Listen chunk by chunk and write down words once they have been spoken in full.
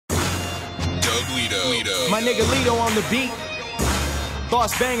My nigga Lito on the beat.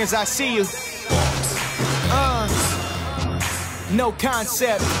 Boss bangers, I see you. No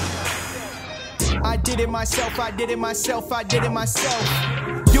concept. I did it myself, I did it myself, I did it myself.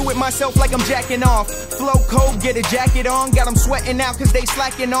 Do it myself like I'm jacking off. Flow cold, get a jacket on. Got them sweating out cause they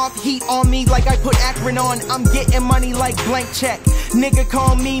slacking off. Heat on me like I put Akron on. I'm getting money like blank check. Nigga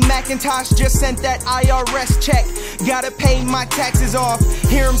call me Macintosh, just sent that IRS check. Gotta pay my taxes off.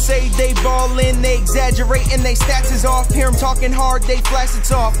 Hear them say they ballin', they exaggerating, they stats is off. Hear them talking hard, they flash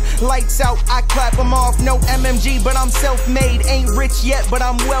it's off. Lights out, I clap them off. No MMG, but I'm self-made. Ain't rich yet, but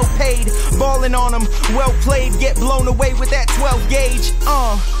I'm well paid. Ballin' on them, well played. Get blown away with that 12 gauge.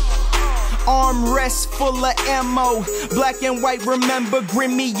 Armrest full of ammo. Black and white, remember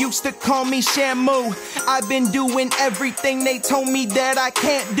Grimmy used to call me Shamu. I've been doing everything they told me that I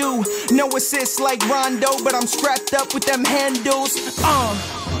can't do. No assists like Rondo, but I'm strapped up with them handles.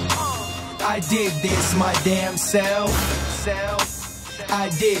 I did this my damn self. I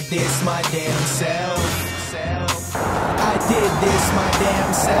did this my damn self. I did this my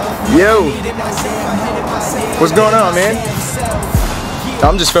damn self. Yo, what's going on, man?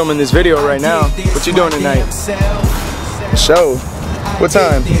 I'm just filming this video right now. What you doing tonight? Show. What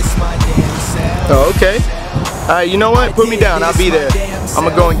time? Oh, okay. Alright, you know what? Put me down. I'll be there. I'm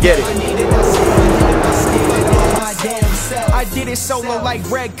gonna go and get it. I did it solo like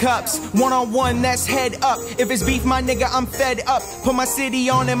red cups. One-on-one, that's head up. If it's beef, my nigga, I'm fed up. Put my city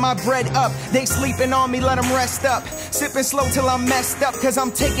on and my bread up. They sleeping on me, let them rest up. Sipping slow till I'm messed up, cause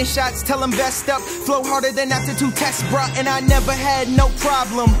I'm taking shots till I'm vest up. Flow harder than aptitude tests, bruh, and I never had no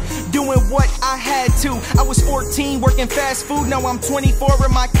problem doing what I had to. I was 14 working fast food, now I'm 24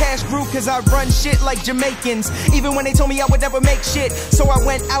 and my cash grew cause I run shit like Jamaicans. Even when they told me I would never make shit, so I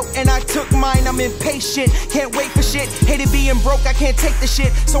went out and I took mine. I'm impatient, can't wait for shit. Hated being broke, I can't take the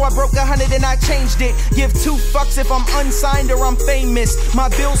shit, so I broke 100 and I changed it. Give 2 fucks if I'm unsigned or I'm famous. My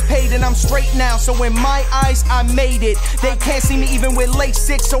bills paid and I'm straight now, so in my eyes I made it. They can't see me even with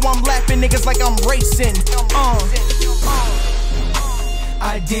LASIK, so I'm laughing niggas like I'm racing.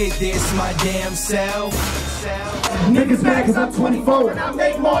 I did this my damn self. Niggas mad cause I'm 24 and I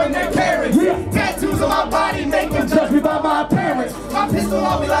make more than their parents. Tattoos on my body make them judge me by my appearance. My pistol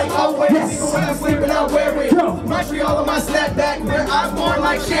on me like always. Even when I'm sleeping I wear it. Montreal on my snapback where I'm born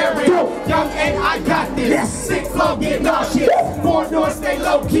like Sherry. Young and I got this. Sick flow get nauseous. 4 doors stay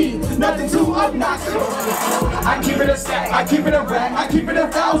low key. Nothing too obnoxious. I keep it a stack. I keep it a rack. I keep it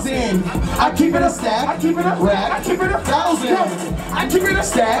 1,000. I keep it a stack. I keep it a rack. I keep it 1,000. I keep it a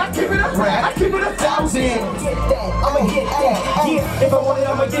stack. I keep it a rack. I keep it 1,000. I'ma get that, yeah, if I want it,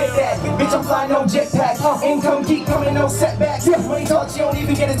 I'ma get that. Bitch, I'm flying no jetpack. Income keep coming, no setbacks. Money talks, you don't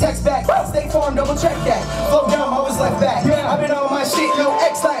even get a text back. Stay farm, double check that. Flow dumb, I was left back. I've been on my shit, no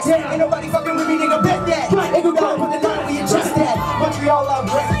X-Lax. Ain't nobody fucking with me, nigga, bet that. Ain't gonna go put the line where you trust that. Montreal, I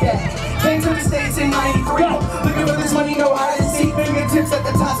wrecked that. Came to the States in 93. Looking for this money, no hide and seek. Fingertips at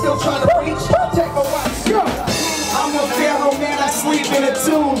the top, still trying to reach. Check my watch. I'm a pharaoh, man, I sleep in a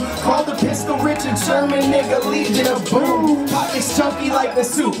tomb. Call the pistol Richard Sherman, nigga, Legion of Boom. Pockets chunky like the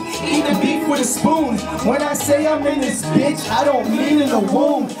soup, eat the beef with a spoon. When I say I'm in this bitch, I don't mean in the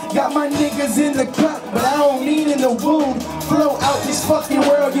womb. Got my niggas in the cup, but I don't mean in the womb. Flow out this fucking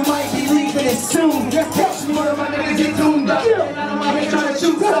world, you might be leaving it soon. Catch me, one of my niggas get doomed up. And I don't mind trying to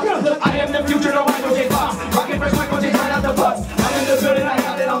shoot up. Look, I am the future, no Michael J. Fox. Rockin' fresh Michael J. right out the bus. I'm in the building, I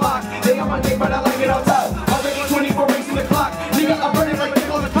got it unlocked. They on my dick, but I like it on top. 24 racing the clock, nigga, I'm burning like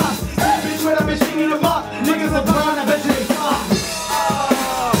a on the top. That bitch when I'm machine in the mob, niggas are blind, I bet you they flop.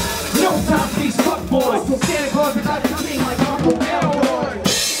 No time for these fuck boys. Santa Claus is not coming like Uncle Elroy.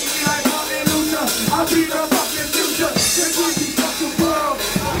 Like hallelujah, I'll be the fucking future. This is the fucking world.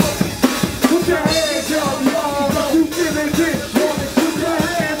 Put your hands up, y'all. You feeling it? Put your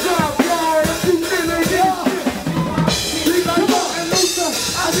hands up, y'all. You feeling it? Like Martin Luther,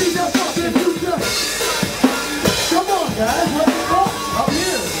 I'll be the fucking future. Come on, guys, let's go. I'm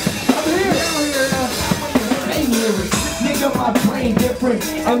here. Hey, lyrics, nigga, my brain different,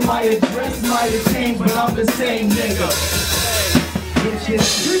 and my address might have changed, but I'm the same nigga.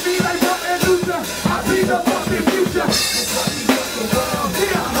 Bitches, you be like Martin Luther, I be the fucking future.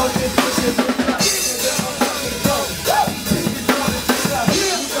 Yeah, I'm on this pushing through the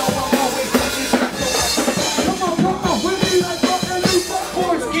Come on, we be like Martin Luther.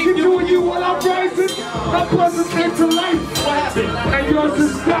 Boys, keep doing you while I'm rising. My presence came to life. What happened? And yours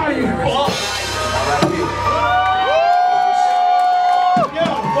is dying.